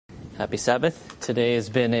Happy Sabbath. Today has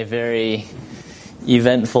been a very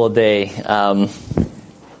eventful day.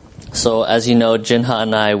 So as you know, Jinha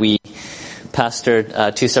and I, we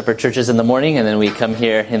pastored two separate churches in the morning, and then we come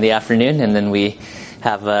here in the afternoon, and then we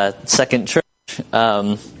have a second church.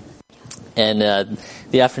 And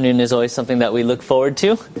the afternoon is always something that we look forward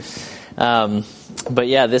to. But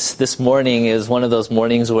yeah, this morning is one of those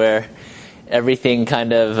mornings where everything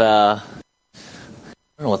kind of...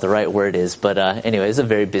 I don't know what the right word is, but anyway, it's a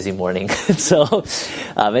very busy morning. So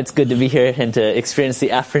it's good to be here and to experience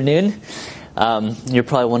the afternoon. You're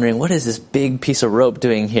probably wondering, what is this big piece of rope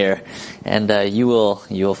doing here? And you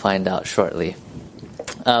will find out shortly.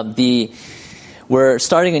 We're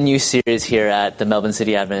starting a new series here at the Melbourne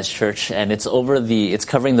City Adventist Church, and it's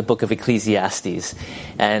covering the Book of Ecclesiastes.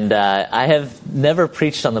 And I have never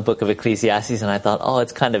preached on the Book of Ecclesiastes, and I thought,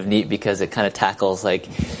 it's kind of neat because it kind of tackles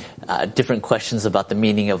different questions about the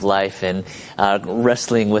meaning of life and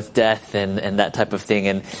wrestling with death and that type of thing.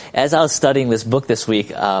 And as I was studying this book this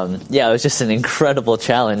week, it was just an incredible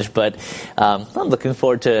challenge, but I'm looking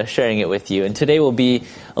forward to sharing it with you. And today will be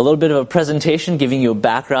a little bit of a presentation giving you a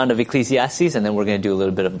background of Ecclesiastes, and then we're going to do a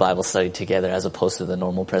little bit of Bible study together as opposed to the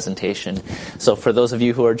normal presentation. So for those of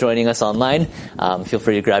you who are joining us online, feel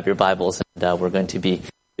free to grab your Bibles, and we're going to be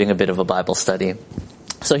doing a bit of a Bible study.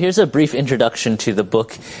 So here's a brief introduction to the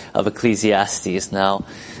Book of Ecclesiastes. Now,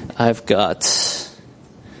 I've got...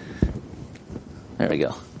 There we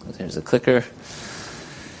go. There's a clicker.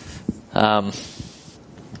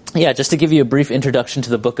 Just to give you a brief introduction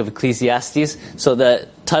to the Book of Ecclesiastes. So the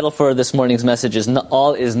title for this morning's message is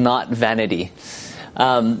All is Not Vanity.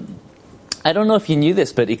 I don't know if you knew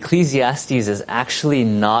this, but Ecclesiastes is actually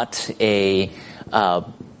not a...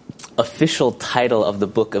 official title of the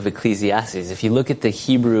Book of Ecclesiastes. If you look at the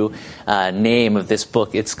Hebrew name of this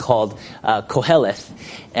book, it's called Koheleth.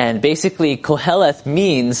 And basically, Koheleth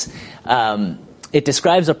means it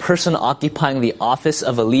describes a person occupying the office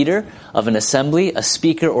of a leader, of an assembly, a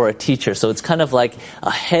speaker, or a teacher. So it's kind of like a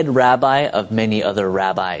head rabbi of many other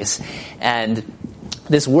rabbis. And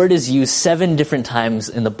this word is used 7 different times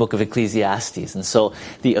in the Book of Ecclesiastes. And so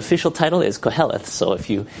the official title is Koheleth. So if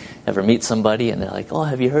you ever meet somebody and they're like,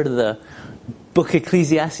 have you heard of the Book of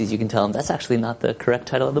Ecclesiastes? You can tell them that's actually not the correct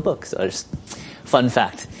title of the book. So just fun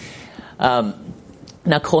fact.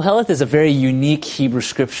 Now, Koheleth is a very unique Hebrew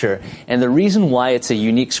scripture, and the reason why it's a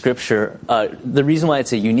unique scripture, the reason why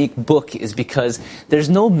it's a unique book is because there's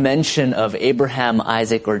no mention of Abraham,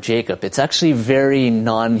 Isaac, or Jacob. It's actually very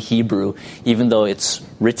non-Hebrew, even though it's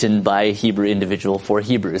written by a Hebrew individual for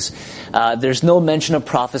Hebrews. There's no mention of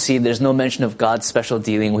prophecy, there's no mention of God's special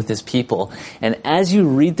dealing with his people. And as you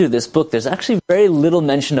read through this book, there's actually very little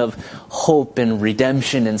mention of hope and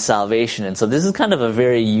redemption and salvation. And so this is kind of a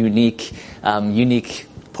very unique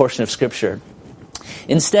portion of Scripture.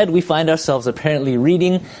 Instead, we find ourselves apparently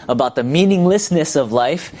reading about the meaninglessness of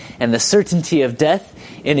life and the certainty of death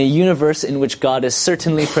in a universe in which God is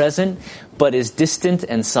certainly present, but is distant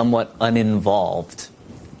and somewhat uninvolved.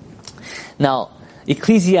 Now,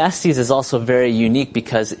 Ecclesiastes is also very unique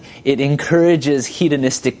because it encourages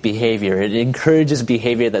hedonistic behavior. It encourages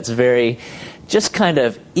behavior that's very just kind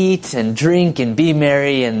of eat and drink and be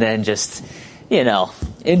merry and then just,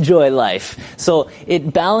 enjoy life. So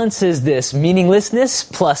it balances this meaninglessness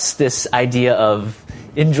plus this idea of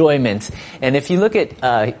enjoyment. And if you look at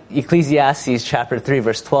Ecclesiastes chapter 3,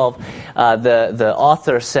 verse 12, the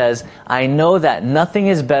author says, I know that nothing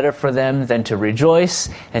is better for them than to rejoice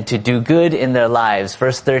and to do good in their lives.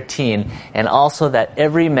 Verse 13, and also that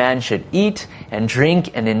every man should eat and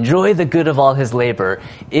drink and enjoy the good of all his labor.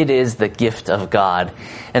 It is the gift of God.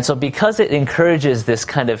 And so because it encourages this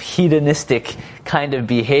kind of hedonistic kind of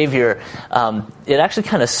behavior, it actually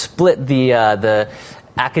kind of split the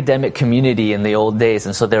academic community in the old days.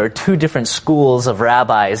 And so there are 2 different schools of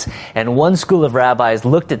rabbis, and one school of rabbis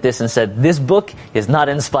looked at this and said, this book is not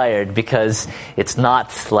inspired because it's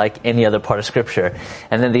not like any other part of Scripture.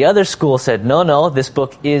 And then the other school said, no, this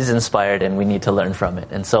book is inspired and we need to learn from it.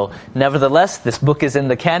 And so nevertheless, this book is in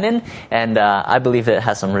the canon, and I believe that it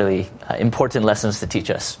has some really important lessons to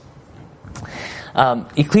teach us.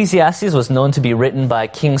 Ecclesiastes was known to be written by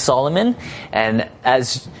King Solomon, and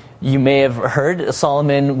as you may have heard,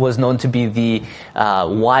 Solomon was known to be the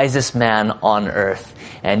wisest man on earth.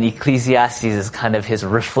 And Ecclesiastes is kind of his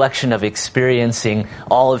reflection of experiencing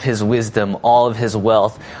all of his wisdom, all of his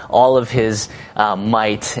wealth, all of his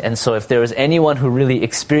might. And so if there was anyone who really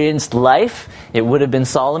experienced life, it would have been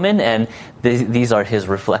Solomon, and these are his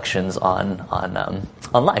reflections on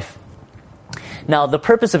life. Now, the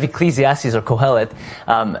purpose of Ecclesiastes or Kohelet,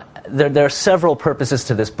 there are several purposes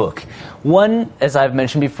to this book. One, as I've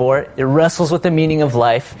mentioned before, it wrestles with the meaning of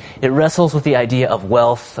life. It wrestles with the idea of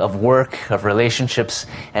wealth, of work, of relationships,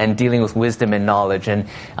 and dealing with wisdom and knowledge, and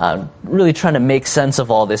really trying to make sense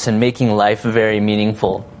of all this and making life very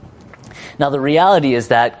meaningful. Now, the reality is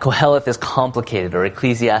that Kohelet is complicated, or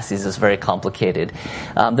Ecclesiastes is very complicated.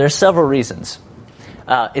 There are several reasons.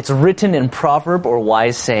 It's written in proverb or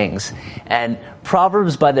wise sayings. And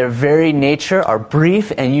proverbs, by their very nature, are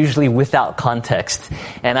brief and usually without context.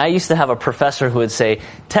 And I used to have a professor who would say,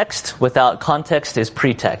 text without context is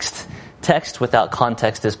pretext. Text without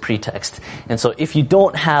context is pretext. And so if you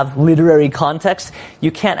don't have literary context,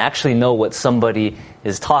 you can't actually know what somebody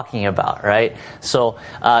is talking about, right? So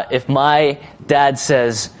if my dad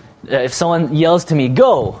says, if someone yells to me,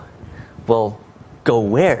 go, well, go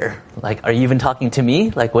where? Like, are you even talking to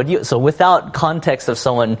me? Like, what do you... So without context of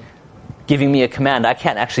someone giving me a command, I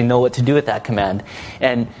can't actually know what to do with that command.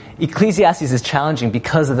 And Ecclesiastes is challenging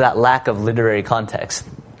because of that lack of literary context.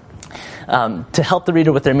 To help the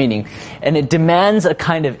reader with their meaning. And it demands a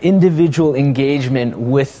kind of individual engagement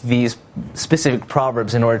with these specific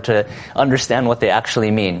proverbs in order to understand what they actually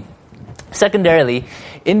mean. Secondarily,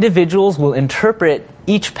 individuals will interpret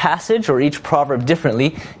each passage or each proverb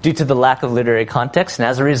differently due to the lack of literary context, and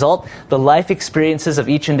as a result, the life experiences of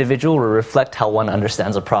each individual will reflect how one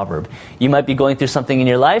understands a proverb. You might be going through something in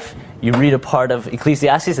your life, you read a part of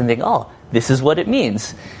Ecclesiastes and think, oh, this is what it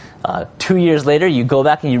means. 2 years later, you go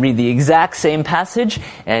back and you read the exact same passage,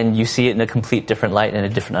 and you see it in a complete different light and a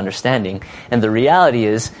different understanding. And the reality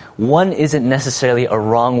is, one isn't necessarily a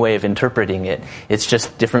wrong way of interpreting it. It's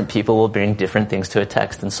just different people will bring different things to a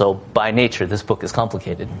text. And so, by nature, this book is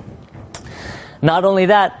complicated. Not only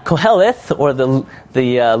that, Koheleth, or the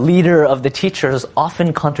leader of the teachers,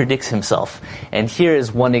 often contradicts himself. And here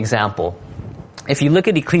is one example. If you look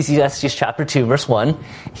at Ecclesiastes chapter 2, verse 1,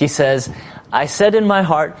 he says, I said in my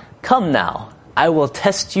heart, come now, I will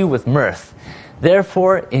test you with mirth.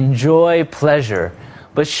 Therefore enjoy pleasure.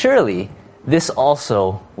 But surely this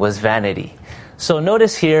also was vanity. So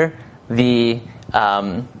notice here the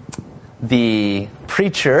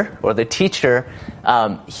preacher or the teacher,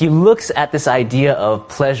 he looks at this idea of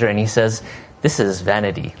pleasure and he says, this is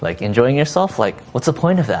vanity. Like, enjoying yourself? Like, what's the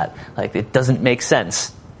point of that? Like, it doesn't make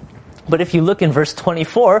sense. But if you look in verse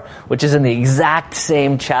 24, which is in the exact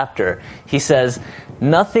same chapter, he says,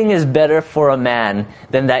 nothing is better for a man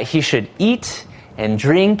than that he should eat and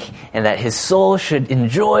drink, and that his soul should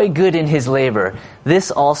enjoy good in his labor. This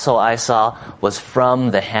also I saw was from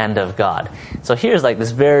the hand of God. So here's like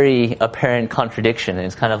this very apparent contradiction, and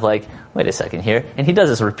it's kind of like, wait a second here. And he does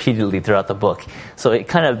this repeatedly throughout the book. So it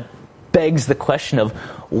kind of begs the question of,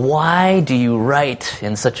 why do you write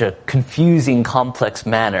in such a confusing, complex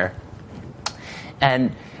manner?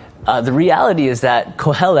 And the reality is that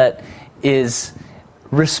Kohelet is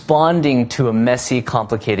responding to a messy,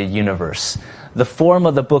 complicated universe. The form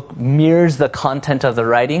of the book mirrors the content of the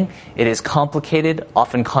writing. It is complicated,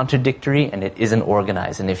 often contradictory, and it isn't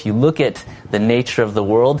organized. And if you look at the nature of the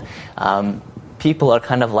world, people are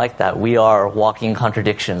kind of like that. We are walking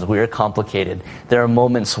contradictions. We are complicated. There are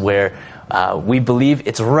moments where we believe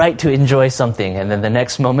it's right to enjoy something, and then the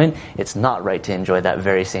next moment, it's not right to enjoy that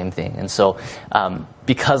very same thing. And so,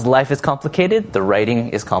 because life is complicated, the writing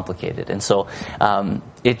is complicated. And so,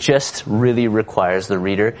 it just really requires the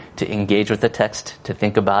reader to engage with the text, to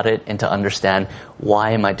think about it, and to understand,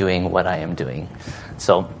 why am I doing what I am doing?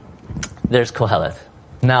 So, there's Koheleth.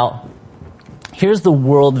 Now, here's the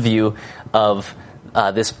worldview of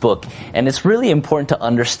this book. And it's really important to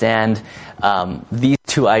understand these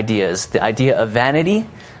two ideas. The idea of vanity,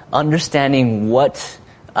 understanding what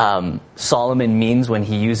Solomon means when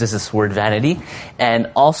he uses this word vanity,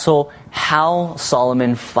 and also how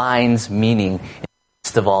Solomon finds meaning in the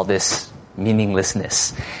midst of all this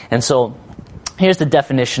meaninglessness. And so here's the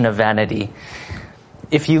definition of vanity.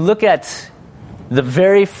 If you look at the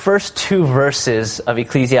very first two verses of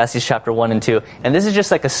Ecclesiastes chapter 1 and 2, and this is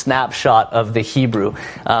just like a snapshot of the Hebrew,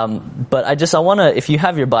 but I want to, if you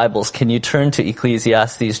have your Bibles, can you turn to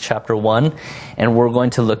Ecclesiastes chapter 1, and we're going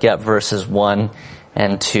to look at verses 1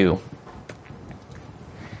 and 2.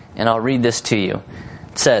 And I'll read this to you.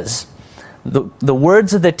 It says, the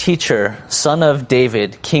words of the teacher, son of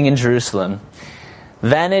David, king in Jerusalem,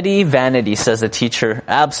 vanity, vanity, says the teacher,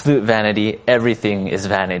 absolute vanity, everything is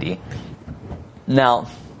vanity. Now,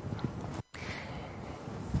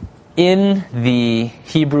 in the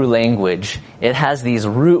Hebrew language, it has these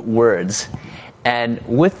root words. And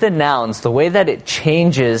with the nouns, the way that it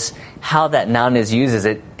changes how that noun is used is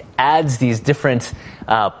it adds these different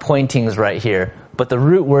pointings right here. but the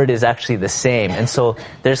root word is actually the same. And so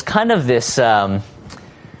there's kind of this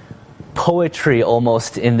poetry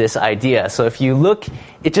almost in this idea. So if you look,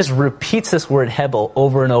 it just repeats this word hebel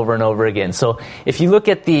over and over and over again. So if you look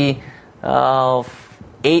at the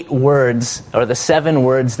 8 words, or the 7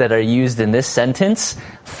 words that are used in this sentence,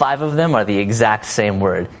 5 of them are the exact same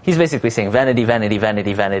word. He's basically saying vanity, vanity,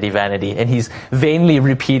 vanity, vanity, vanity, and he's vainly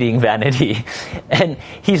repeating vanity. And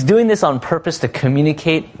he's doing this on purpose to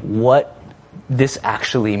communicate what this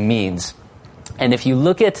actually means. And if you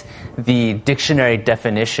look at the dictionary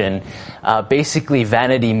definition, basically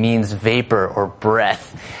vanity means vapor or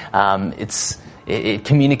breath. It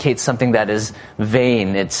communicates something that is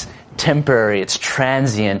vain, it's temporary, it's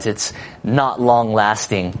transient, it's not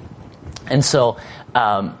long-lasting. And so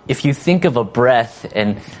if you think of a breath,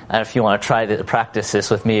 and if you want to try to practice this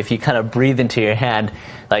with me, if you kind of breathe into your hand,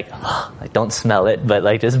 like don't smell it, but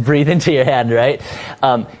like just breathe into your hand, right?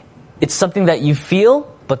 It's something that you feel,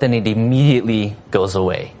 but then it immediately goes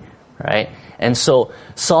away, right? And so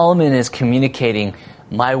Solomon is communicating,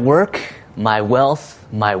 my work, my wealth,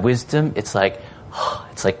 my wisdom, it's like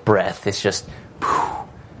breath. It's just,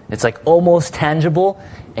 it's like almost tangible,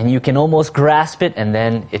 and you can almost grasp it, and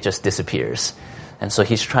then it just disappears. And so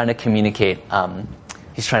he's trying to communicate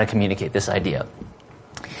this idea.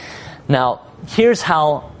 Now, here's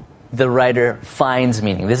how the writer finds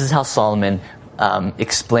meaning. This is how Solomon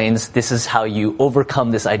explains, this is how you overcome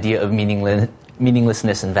this idea of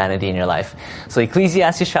meaninglessness and vanity in your life. So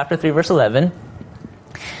Ecclesiastes chapter 3, verse 11,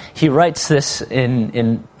 he writes this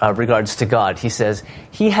in regards to God. He says,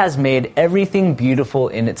 He has made everything beautiful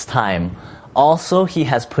in its time. Also, He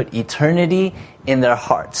has put eternity in their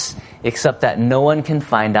hearts, except that no one can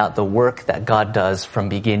find out the work that God does from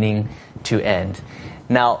beginning to end.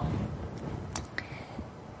 Now,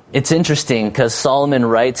 it's interesting because Solomon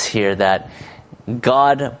writes here that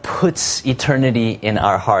God puts eternity in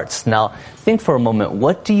our hearts. Now, think for a moment,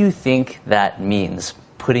 what do you think that means,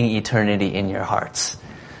 putting eternity in your hearts?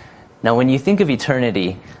 Now, when you think of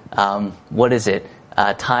eternity, what is it?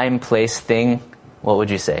 Time, place, thing? What would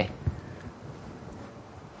you say?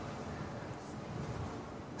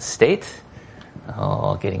 State?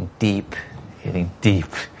 Oh, getting deep.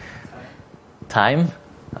 Time?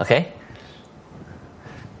 Okay.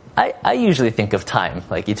 I usually think of time,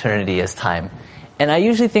 like eternity as time. And I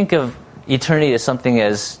usually think of eternity as something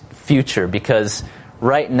as future, because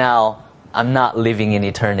right now I'm not living in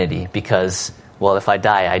eternity because, well, if I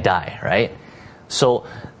die, right? So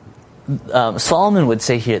Solomon would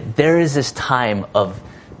say here, there is this time of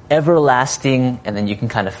everlasting, and then you can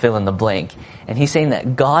kind of fill in the blank. And he's saying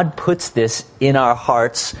that God puts this in our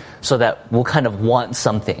hearts so that we'll kind of want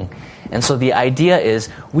something. And so the idea is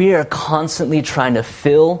we are constantly trying to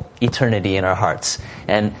fill eternity in our hearts.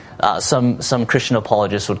 And some Christian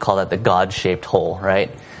apologists would call that the God-shaped hole,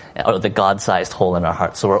 right? Or the God-sized hole in our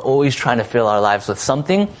hearts. So we're always trying to fill our lives with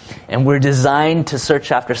something, and we're designed to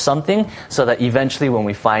search after something so that eventually when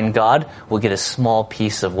we find God, we'll get a small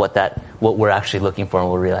piece of what we're actually looking for, and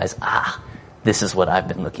we'll realize, this is what I've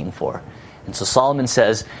been looking for. And so Solomon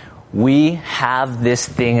says, we have this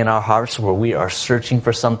thing in our hearts where we are searching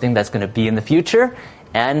for something that's going to be in the future,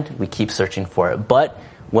 and we keep searching for it. But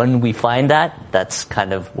when we find that, that's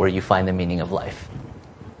kind of where you find the meaning of life.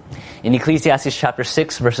 In Ecclesiastes chapter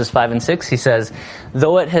 6, verses 5 and 6, he says,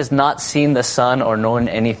 though it has not seen the sun or known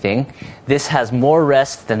anything, this has more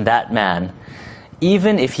rest than that man.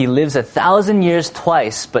 Even if he lives 1,000 years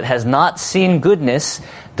twice, but has not seen goodness,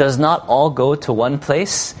 does not all go to one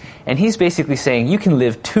place? And he's basically saying you can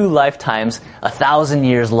live 2 lifetimes, 1,000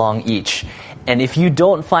 years long each. And if you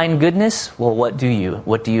don't find goodness, well, what do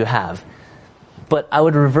you have? But I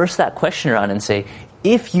would reverse that question around and say,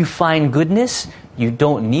 if you find goodness, you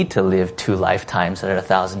don't need to live 2 lifetimes that are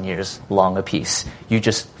 1,000 years long apiece. You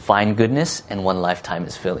just find goodness, and 1 lifetime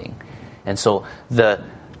is filling. And so the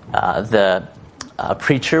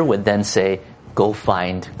preacher would then say, go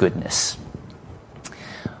find goodness.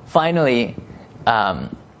 Finally,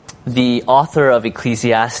 the author of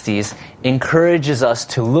Ecclesiastes encourages us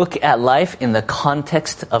to look at life in the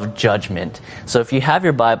context of judgment. So if you have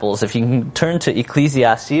your Bibles, if you can turn to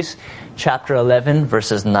Ecclesiastes chapter 11,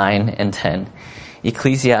 verses 9 and 10.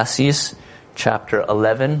 Ecclesiastes chapter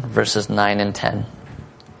 11, verses 9 and 10.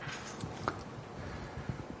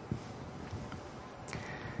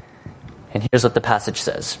 And here's what the passage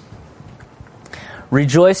says.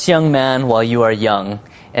 Rejoice, young man, while you are young,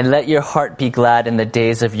 and let your heart be glad in the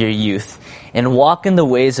days of your youth, and walk in the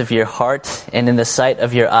ways of your heart and in the sight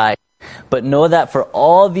of your eyes. But know that for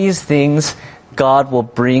all these things, God will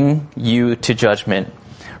bring you to judgment.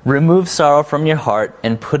 Remove sorrow from your heart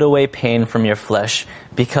and put away pain from your flesh,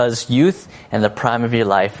 because youth and the prime of your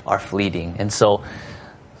life are fleeting. And so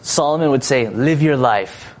Solomon would say, live your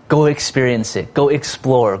life. Go experience it. Go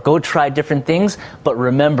explore. Go try different things. But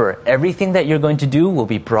remember, everything that you're going to do will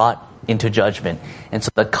be brought into judgment. And so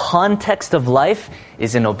the context of life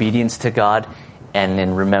is in obedience to God and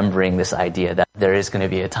in remembering this idea that there is going to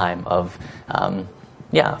be a time of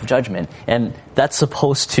judgment. And that's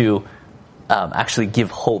supposed to actually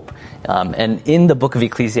give hope. And in the book of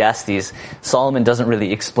Ecclesiastes, Solomon doesn't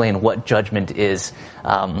really explain what judgment is,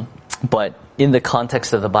 but in the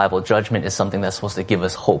context of the Bible, judgment is something that's supposed to give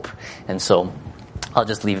us hope. And so I'll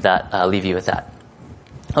just leave you with that.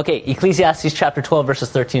 Okay, Ecclesiastes chapter 12,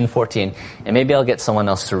 verses 13 and 14. And maybe I'll get someone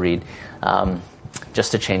else to read,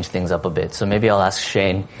 just to change things up a bit. So maybe I'll ask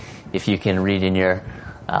Shane if you can read in your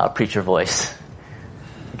preacher voice.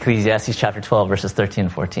 Ecclesiastes chapter 12, verses 13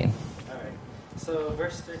 and 14. All right. So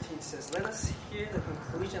verse 13 says, "Let us hear the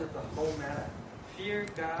conclusion of the whole matter. Fear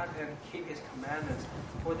God and keep his commandments,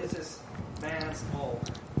 for this is man's goal.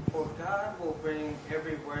 For God will bring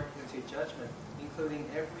every work into judgment, including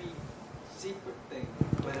every secret thing,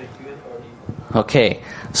 whether good or evil." Okay,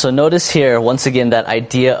 so notice here, once again, that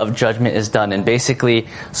idea of judgment is done. And basically,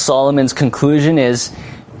 Solomon's conclusion is,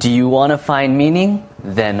 do you want to find meaning?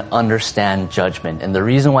 Then understand judgment. And the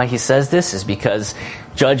reason why he says this is because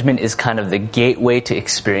judgment is kind of the gateway to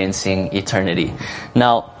experiencing eternity.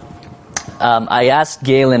 Now, I asked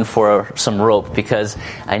Galen for some rope because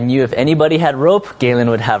I knew if anybody had rope, Galen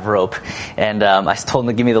would have rope. And I told him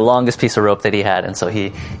to give me the longest piece of rope that he had, and so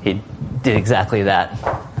he did exactly that.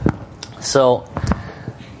 So,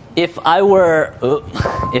 if I were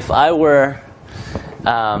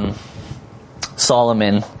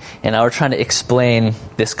Solomon and I were trying to explain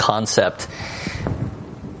this concept,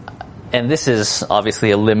 and this is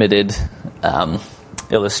obviously a limited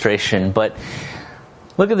illustration, but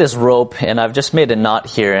look at this rope, and I've just made a knot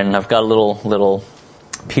here, and I've got a little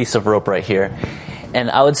piece of rope right here.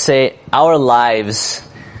 And I would say our lives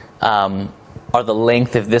are the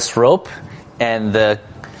length of this rope, and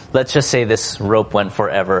let's just say this rope went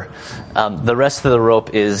forever. The rest of the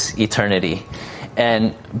rope is eternity.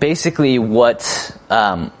 And basically what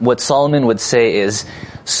Solomon would say is,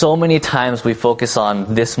 so many times we focus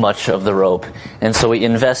on this much of the rope, and so we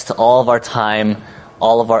invest all of our time,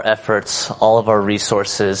 all of our efforts, all of our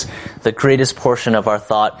resources. The greatest portion of our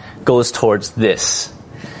thought goes towards this.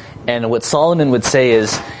 And what Solomon would say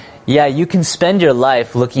is, yeah, you can spend your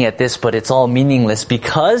life looking at this, but it's all meaningless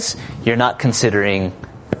because you're not considering,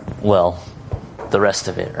 well, the rest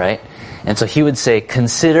of it, right? And so he would say,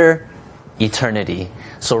 consider eternity.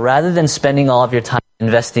 So rather than spending all of your time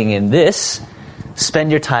investing in this, spend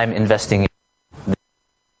your time investing in this.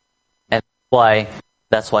 And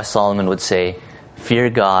that's why Solomon would say, fear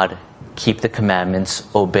God, keep the commandments,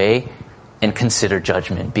 obey, and consider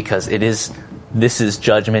judgment, because this is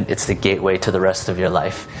judgment. It's the gateway to the rest of your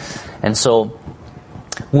life. And so,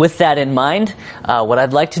 with that in mind, what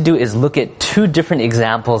I'd like to do is look at two different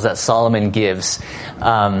examples that Solomon gives.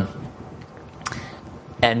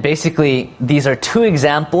 And basically, these are two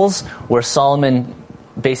examples where Solomon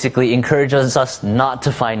basically encourages us not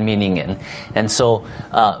to find meaning in. And so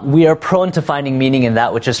we are prone to finding meaning in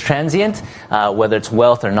that which is transient, whether it's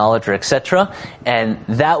wealth or knowledge or etc. And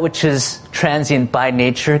that which is transient by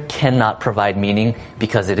nature cannot provide meaning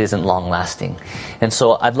because it isn't long-lasting. And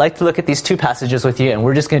so I'd like to look at these two passages with you, and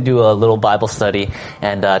we're just going to do a little Bible study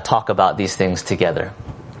and talk about these things together.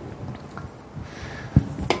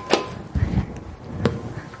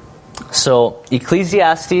 So,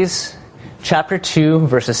 Ecclesiastes chapter 2,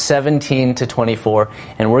 verses 17 to 24,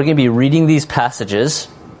 and we're going to be reading these passages,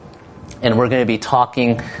 and we're going to be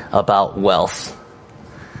talking about wealth.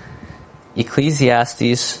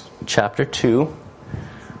 Ecclesiastes chapter 2,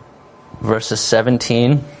 verses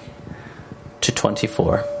 17 to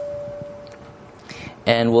 24.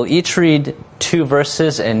 And we'll each read two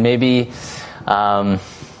verses, and maybe... sorry,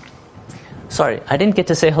 I didn't get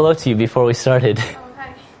to say hello to you before we started.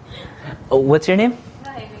 Oh, what's your name?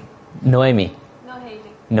 Noemi.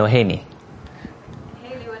 Noheni. Haley,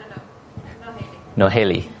 what I know.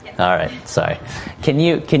 Noheli. Yes. All right. Sorry. Can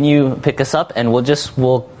you pick us up, and we'll just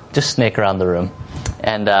snake around the room,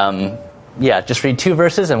 and just read two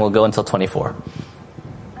verses, and we'll go until 24.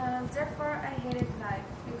 Therefore I hated life,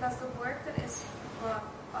 because the work that is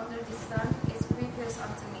under the sun is grievous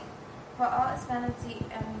unto me. For all is vanity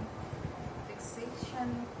and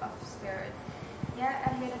vexation of spirit. Yet I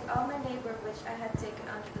hated all my labor which I had taken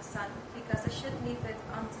under the sun, because I should leave it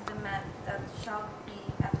unto the man that shall be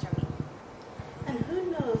after me. And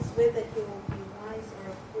who knows whether he will be wise or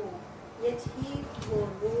a fool? Yet he will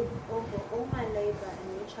rule over all my labor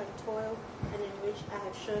in which I toil and in which I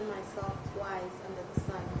have shown myself wise under the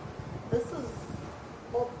sun.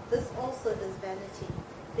 This also is vanity.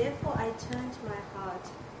 Therefore I turned my heart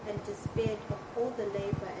and despaired of all the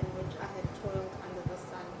labor in which I had toiled under the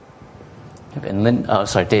sun.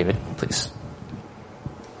 And David, please.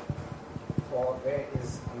 For there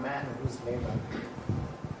is a man whose labor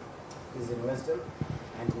is in wisdom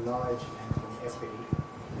and in knowledge and in equity,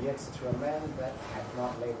 yet to a man that hath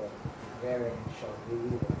not labored, therein shall he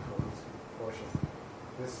leave for his portion.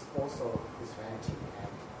 This also is vanity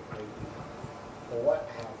and great evil. For what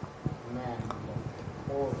hath man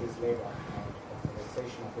of all his labor and of the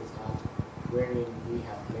vexation of his heart, wherein we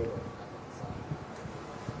have labored under the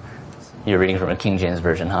sun? You're reading from a King James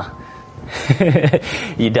version, huh?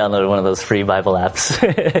 You downloaded one of those free Bible apps.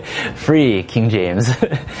 Free King James.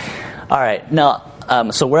 All right,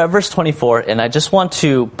 now, so we're at verse 24, and I just want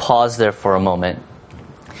to pause there for a moment.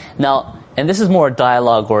 Now, and this is more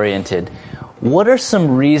dialogue-oriented. What are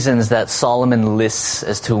some reasons that Solomon lists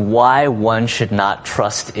as to why one should not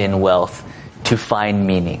trust in wealth to find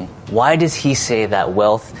meaning? Why does he say that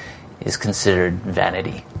wealth is considered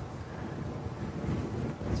vanity?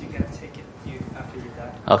 You gotta take it after you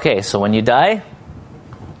die. Okay, so when you die,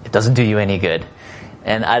 it doesn't do you any good.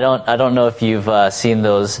 And I don't know if you've seen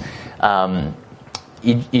those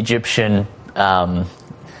Egyptian,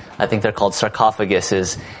 I think they're called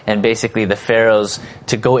sarcophaguses, and basically the pharaohs,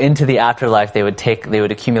 to go into the afterlife, they would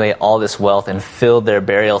accumulate all this wealth and fill their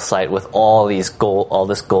burial site with all this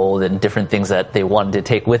gold and different things that they wanted to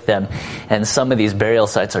take with them. And some of these burial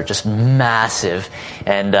sites are just massive,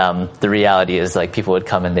 and the reality is, like, people would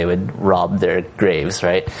come and they would rob their graves,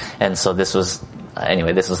 right? And so this was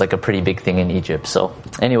like a pretty big thing in Egypt. So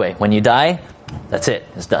anyway, when you die, that's it,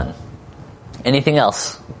 it's done. Anything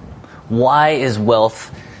else? Why is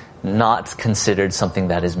wealth not considered something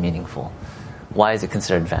that is meaningful? Why is it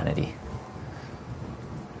considered vanity?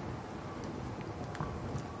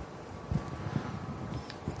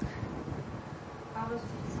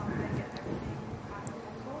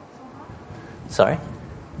 Sorry?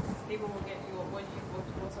 People will get you what you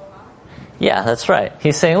worked for so hard. Yeah, that's right.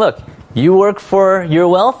 He's saying, look, you work for your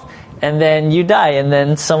wealth, and then you die, and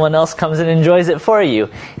then someone else comes and enjoys it for you.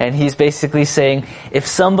 And he's basically saying, if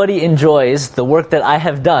somebody enjoys the work that I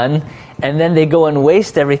have done, and then they go and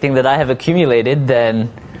waste everything that I have accumulated, then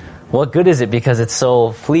what good is it? Because it's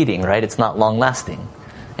so fleeting, right? It's not long-lasting.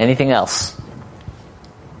 Anything else?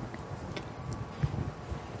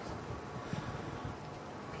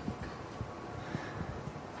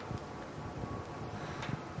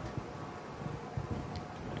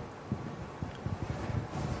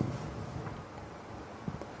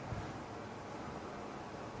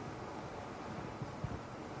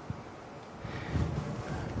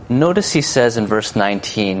 Notice he says in verse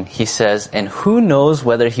 19, he says, and who knows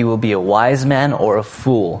whether he will be a wise man or a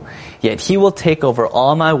fool? Yet he will take over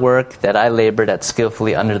all my work that I labored at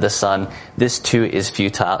skillfully under the sun. This too is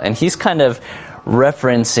futile. And he's kind of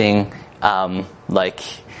referencing, I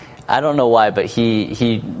don't know why, but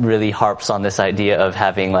he really harps on this idea of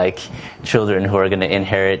having like children who are going to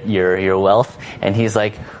inherit your wealth. And he's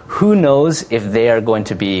like, who knows if they are going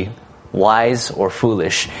to be wise or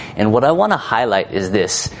foolish? And what I want to highlight is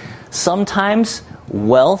this. Sometimes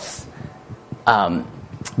wealth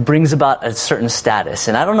brings about a certain status.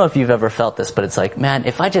 And I don't know if you've ever felt this, but it's like, man,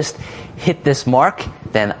 if I just hit this mark,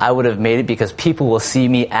 then I would have made it because people will see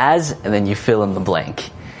me as, and then you fill in the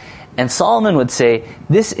blank. And Solomon would say,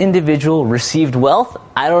 this individual received wealth.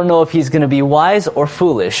 I don't know if he's going to be wise or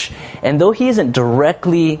foolish. And though he isn't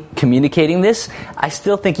directly communicating this, I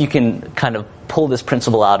still think you can kind of pull this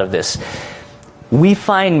principle out of this. We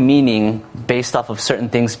find meaning based off of certain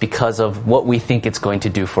things because of what we think it's going to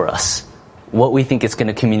do for us, what we think it's going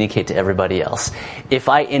to communicate to everybody else. If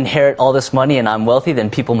I inherit all this money and I'm wealthy, then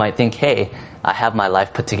people might think, hey, I have my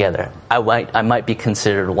life put together. I might be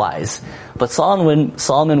considered wise. But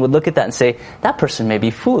Solomon would look at that and say, that person may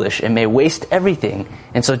be foolish and may waste everything.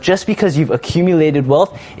 And so just because you've accumulated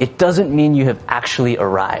wealth, it doesn't mean you have actually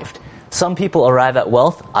arrived. Some people arrive at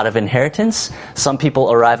wealth out of inheritance. Some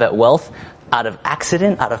people arrive at wealth out of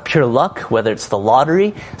accident, out of pure luck, whether it's the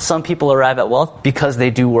lottery. Some people arrive at wealth because they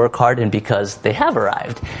do work hard and because they have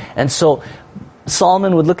arrived. And so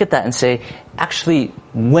Solomon would look at that and say, actually,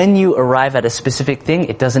 when you arrive at a specific thing,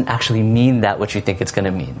 it doesn't actually mean that what you think it's going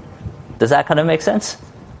to mean. Does that kind of make sense?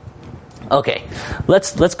 Okay,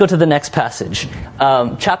 let's go to the next passage.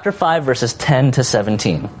 Chapter 5, verses 10 to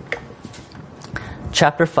 17.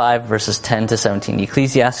 Chapter 5, verses 10 to 17.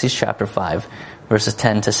 Ecclesiastes chapter 5, verses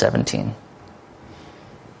 10 to 17.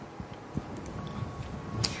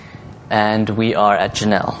 And we are at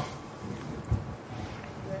Janelle.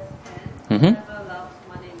 Verse 10. Mm-hmm. Whoever loves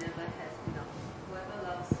money never has enough. Whoever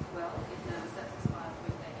loves wealth is never satisfied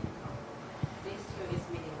with their income. This too is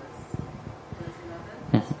meaningless. Verse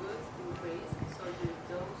 11. As goods increase, so do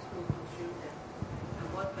those who consume them.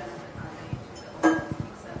 And what benefit are they to the owners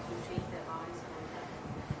except to change their eyes on them?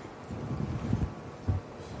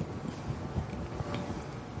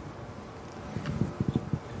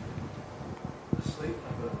 The sleep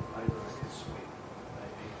of an idler is sweet. They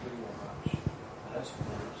eat little much. And as for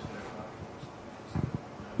words, their utterance is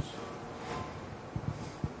no sorrow.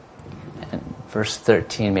 And verse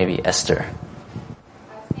 13, maybe Esther.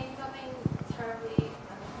 I've seen something terribly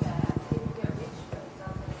unfair. People get rich, but it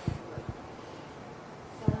doesn't make good.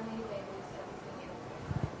 Suddenly they lose everything in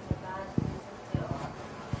their bad business deal,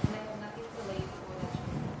 and they have nothing to leave for their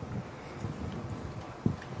children.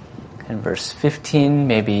 And verse 15,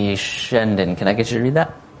 maybe Shendon. Can I get you to read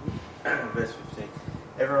that? Verse 15.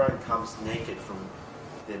 Everyone comes naked from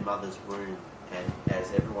their mother's womb, and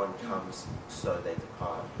as everyone comes, so they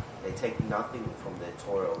depart. They take nothing from their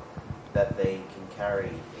toil that they can carry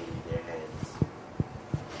in their hands.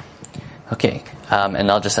 Okay,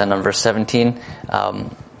 and I'll just end on verse 17.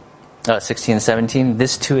 16 and 17.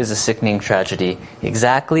 This too is a sickening tragedy.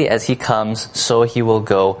 Exactly as he comes, so he will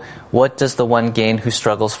go. What does the one gain who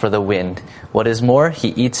struggles for the wind? What is more, he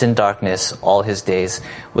eats in darkness all his days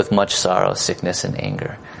with much sorrow, sickness, and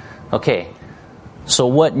anger. Okay, so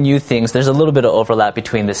what new things, there's a little bit of overlap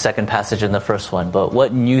between the second passage and the first one, but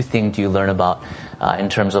what new thing do you learn about in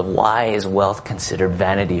terms of why is wealth considered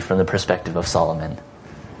vanity from the perspective of Solomon?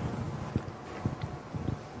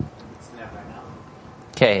 It's never enough.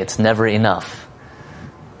 Okay, it's never enough.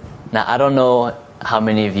 Now, I don't know how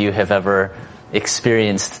many of you have ever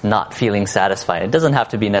experienced not feeling satisfied. It doesn't have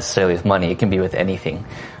to be necessarily with money. It can be with anything.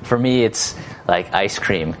 For me, it's like ice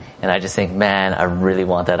cream. And I just think, man, I really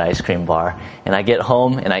want that ice cream bar. And I get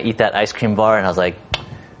home and I eat that ice cream bar and I was like,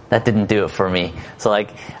 that didn't do it for me. So like,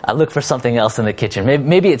 I look for something else in the kitchen.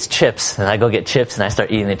 Maybe it's chips, and I go get chips, and I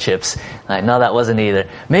start eating the chips. And I know that wasn't either.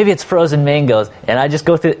 Maybe it's frozen mangoes, and I just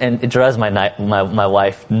go through, and it drives my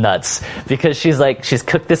wife nuts because she's like, she's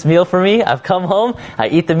cooked this meal for me. I've come home, I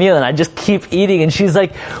eat the meal, and I just keep eating. And she's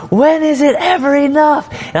like, when is it ever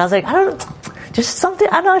enough? And I was like, just something,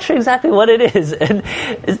 I'm not sure exactly what it is. And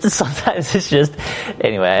sometimes it's just,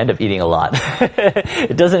 anyway, I end up eating a lot.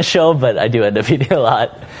 It doesn't show, but I do end up eating a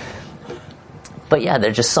lot. But yeah,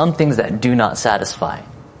 there's just some things that do not satisfy.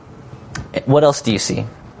 What else do you see?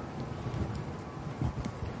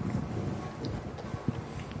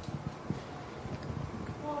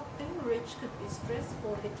 Well, being rich could be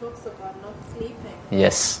stressful. He talks about not sleeping.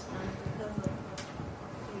 Yes. Because of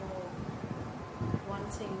your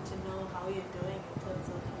wanting to know how you're doing in terms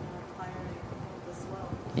of acquiring all this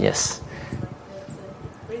wealth. Yes. It's like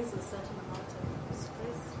it brings a certain amount of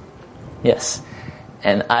stress. Yes.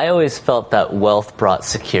 And I always felt that wealth brought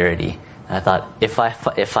security. And I thought, if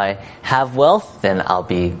I have wealth, then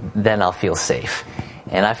I'll feel safe.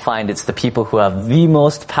 And I find it's the people who have the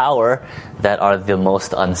most power that are the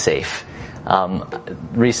most unsafe.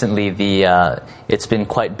 Recently, it's been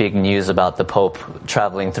quite big news about the Pope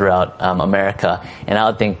traveling throughout America, and I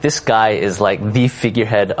would think this guy is like the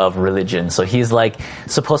figurehead of religion. So he's like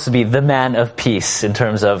supposed to be the man of peace in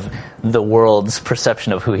terms of the world's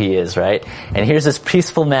perception of who he is, right? And here's this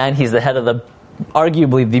peaceful man. He's the head of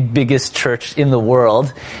arguably the biggest church in the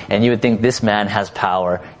world, and you would think this man has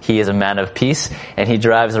power. He is a man of peace, and he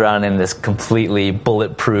drives around in this completely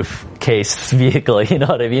bulletproof cased vehicle, you know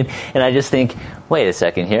what I mean? And I just think, wait a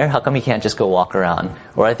second here, how come he can't just go walk around?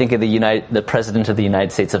 Or I think of the President of the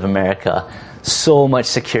United States of America, so much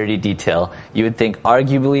security detail. You would think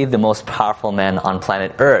arguably the most powerful man on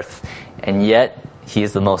planet Earth, and yet he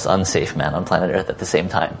is the most unsafe man on planet Earth at the same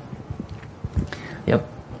time. Yep.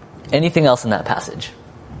 Anything else in that passage?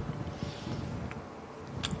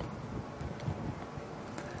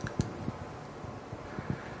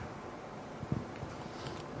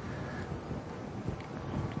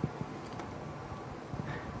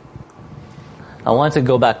 I want to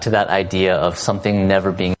go back to that idea of something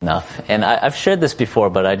never being enough. And I've shared this before,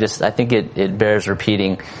 but I think it bears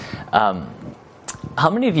repeating. How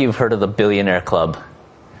many of you have heard of the Billionaire Club?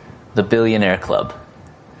 The Billionaire Club.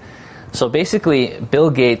 So basically, Bill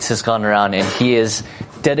Gates has gone around and he has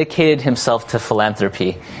dedicated himself to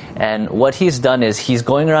philanthropy. And what he's done is he's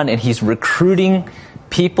going around and he's recruiting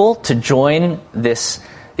people to join this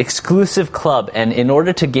exclusive club. And in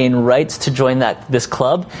order to gain rights to join this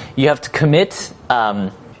club, you have to commit,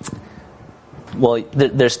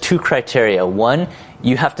 there's two criteria. One,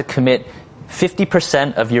 you have to commit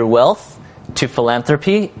 50% of your wealth to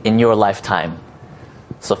philanthropy in your lifetime.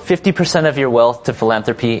 So 50% of your wealth to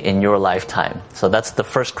philanthropy in your lifetime. So that's the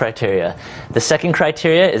first criteria. The second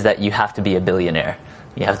criteria is that you have to be a billionaire.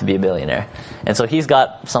 You have to be a billionaire. And so he's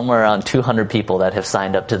got somewhere around 200 people that have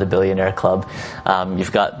signed up to the billionaire club.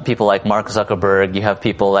 You've got people like Mark Zuckerberg. You have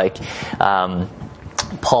people like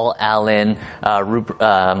Paul Allen,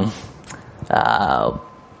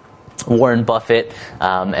 Warren Buffett,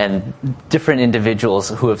 and different individuals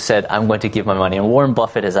who have said, I'm going to give my money. And Warren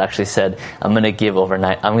Buffett has actually said, I'm going to give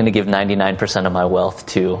 99% of my wealth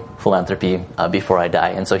to philanthropy before I die.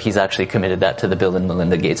 And so he's actually committed that to the Bill and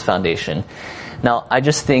Melinda Gates Foundation. Now, I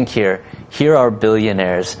just think here are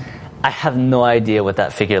billionaires. I have no idea what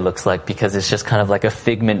that figure looks like because it's just kind of like a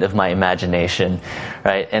figment of my imagination,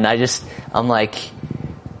 right? And I'm like,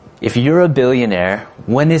 if you're a billionaire,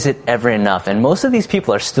 when is it ever enough? And most of these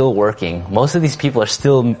people are still working. Most of these people are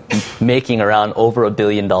still making around over $1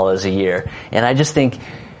 billion a year. And I just think,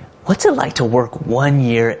 what's it like to work 1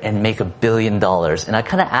 year and make $1 billion? And I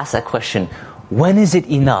kind of ask that question, when is it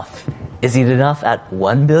enough? Is it enough at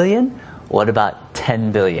 1 billion? What about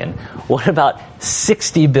 10 billion? What about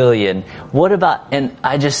 60 billion? What about, and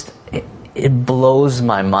it blows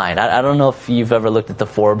my mind. I don't know if you've ever looked at the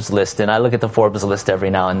Forbes list, and I look at the Forbes list every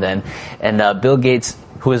now and then. And Bill Gates,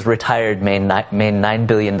 who is retired, made $9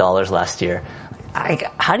 billion last year.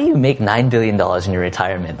 How do you make $9 billion in your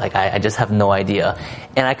retirement? I just have no idea.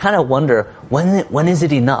 And I kind of wonder, when is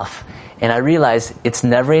it enough? And I realize it's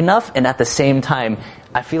never enough, and at the same time,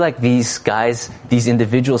 I feel like these guys, these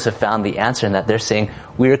individuals have found the answer in that they're saying,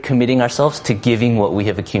 we're committing ourselves to giving what we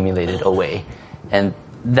have accumulated away. And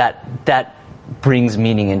that brings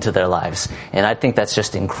meaning into their lives. And I think that's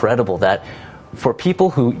just incredible that for people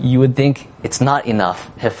who you would think it's not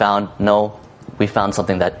enough have found, no, we found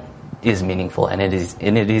something that is meaningful and it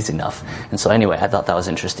is enough. And so anyway, I thought that was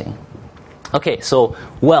interesting. Okay, so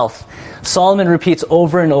wealth. Solomon repeats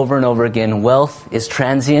over and over and over again, wealth is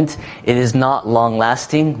transient. It is not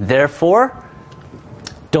long-lasting. Therefore,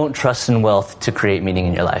 don't trust in wealth to create meaning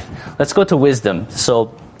in your life. Let's go to wisdom.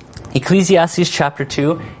 So, Ecclesiastes chapter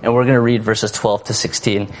 2, and we're going to read verses 12 to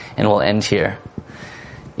 16, and we'll end here.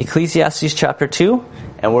 Ecclesiastes chapter 2,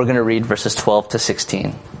 and we're going to read verses 12 to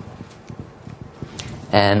 16.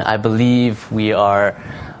 And I believe we are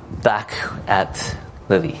back at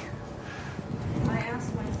Lily. I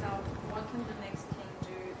asked myself, what can the next king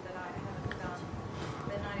do that I haven't done?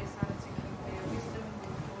 Then I decided to compare wisdom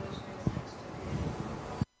with foolishness and stupidity.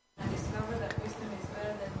 I discovered that wisdom is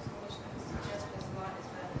better than foolishness, just as light is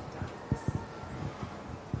better than darkness.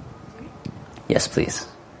 Yes, please.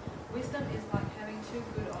 Wisdom is like having two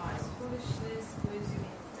good eyes. Foolishness leaves you in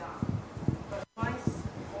the dark. But wise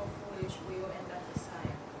or foolish, we will end up the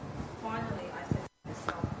same. Finally, I said to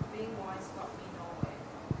myself, being wise got me nowhere.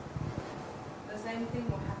 The same thing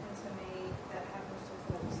will happen to me that happens to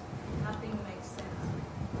fools. Nothing makes sense.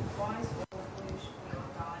 Wise or foolish, we all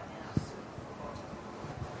die and are soon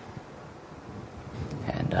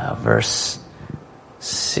forgotten. And verse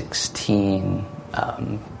 16,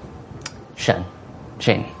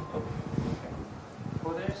 Shane.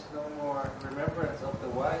 For there is no more remembrance of the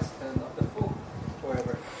wise than of the fool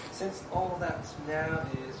forever. Since all that now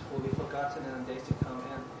is will be forgotten in the days to come,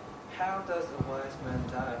 and how does a wise man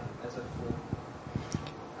die as a fool?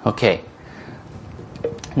 Okay.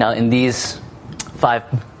 Now, in these 5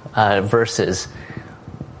 verses,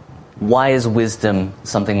 why is wisdom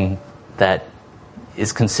something that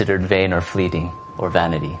is considered vain or fleeting or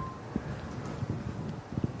vanity?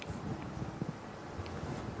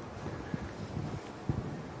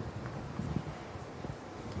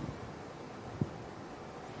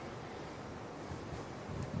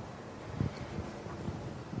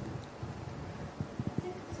 I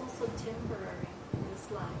think it's also temporary in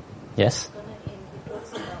this life. Yes? It's going to end. He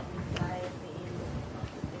talks about we die at the end of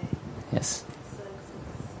the day. Yes. So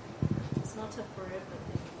it's not a forever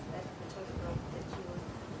thing. It's that photograph that you were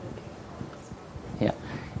working on this month. Yeah.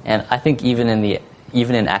 And I think even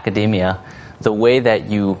in academia, the way that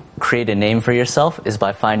you create a name for yourself is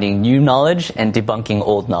by finding new knowledge and debunking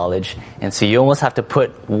old knowledge. And so you almost have to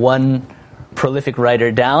put one prolific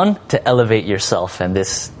writer down to elevate yourself, and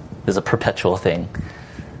this is a perpetual thing.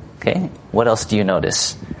 Okay? What else do you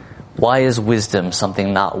notice? Why is wisdom and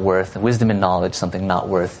knowledge something not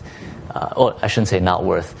worth, I shouldn't say not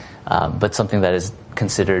worth, but something that is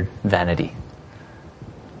considered vanity?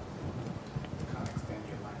 Can't extend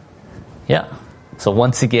your life. Yeah. So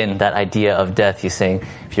once again, that idea of death, he's saying,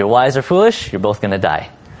 if you're wise or foolish, you're both going to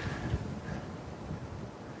die.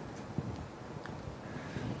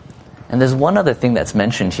 And there's one other thing that's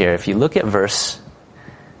mentioned here. If you look at verse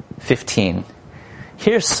 15,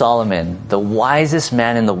 here's Solomon, the wisest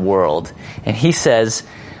man in the world. And he says,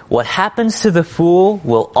 what happens to the fool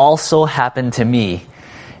will also happen to me.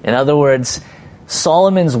 In other words,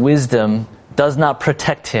 Solomon's wisdom does not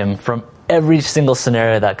protect him from every single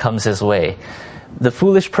scenario that comes his way. The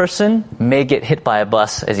foolish person may get hit by a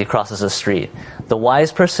bus as he crosses the street. The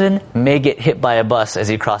wise person may get hit by a bus as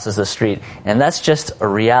he crosses the street. And that's just a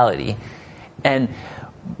reality. And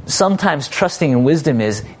sometimes trusting in wisdom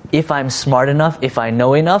is, if I'm smart enough, if I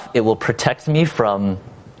know enough, it will protect me from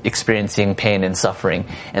experiencing pain and suffering.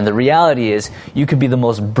 And the reality is, you could be the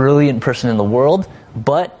most brilliant person in the world,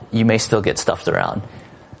 but you may still get stuffed around.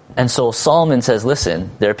 And so Solomon says,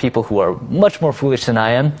 listen, there are people who are much more foolish than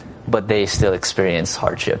I am, but they still experience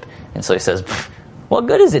hardship. And so he says, what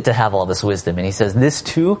good is it to have all this wisdom? And he says, this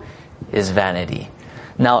too is vanity.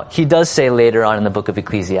 Now, he does say later on in the book of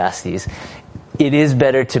Ecclesiastes, it is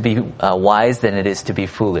better to be wise than it is to be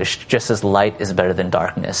foolish, just as light is better than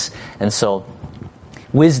darkness. And so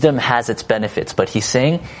wisdom has its benefits, but he's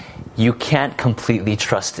saying you can't completely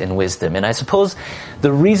trust in wisdom. And I suppose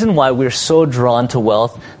the reason why we're so drawn to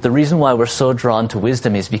wealth, the reason why we're so drawn to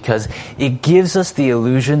wisdom is because it gives us the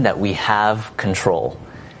illusion that we have control.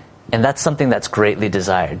 And that's something that's greatly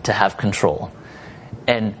desired, to have control.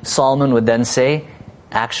 And Solomon would then say,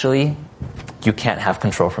 actually, you can't have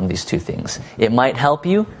control from these two things. It might help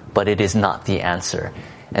you, but it is not the answer.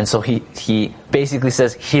 And so he basically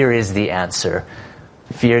says, here is the answer.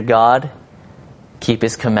 Fear God, keep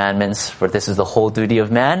his commandments, for this is the whole duty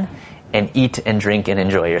of man, and eat and drink and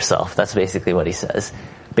enjoy yourself. That's basically what he says.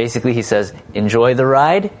 Basically, he says, enjoy the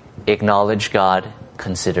ride, acknowledge God,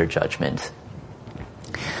 consider judgment.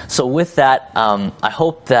 So with that, I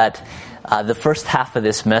hope that the first half of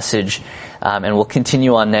this message, and we'll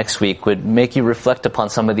continue on next week, would make you reflect upon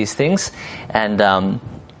some of these things. And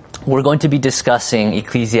we're going to be discussing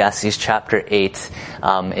Ecclesiastes chapter 8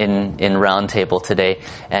 in Roundtable today.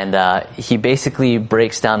 And he basically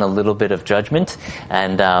breaks down a little bit of judgment.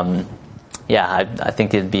 And I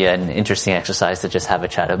think it'd be an interesting exercise to just have a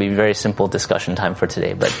chat. It'll be a very simple discussion time for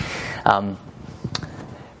today. But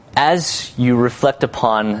as you reflect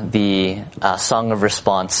upon the Song of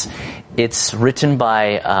Response, it's written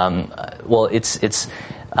by, it's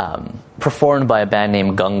performed by a band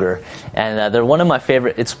named Gungor, and they're one of my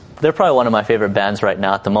favorite. They're probably one of my favorite bands right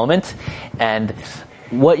now at the moment. And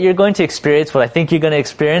what you're going to experience, what I think you're going to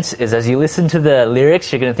experience, is as you listen to the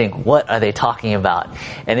lyrics, you're going to think, what are they talking about?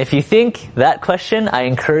 And if you think that question, I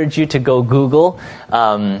encourage you to go Google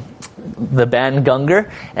the band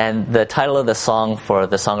Gungor, and the title of the song for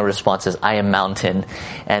the Song of Response is I Am Mountain.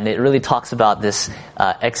 And it really talks about this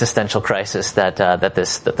existential crisis that the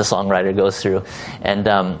songwriter goes through. And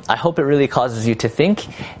I hope it really causes you to think.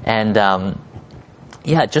 And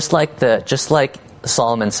just like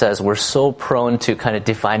Solomon says, we're so prone to kind of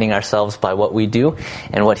defining ourselves by what we do.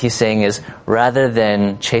 And what he's saying is, rather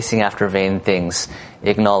than chasing after vain things,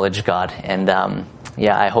 acknowledge God. And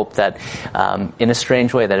I hope that in a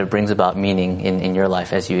strange way that it brings about meaning in your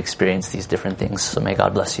life as you experience these different things. So may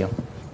God bless you.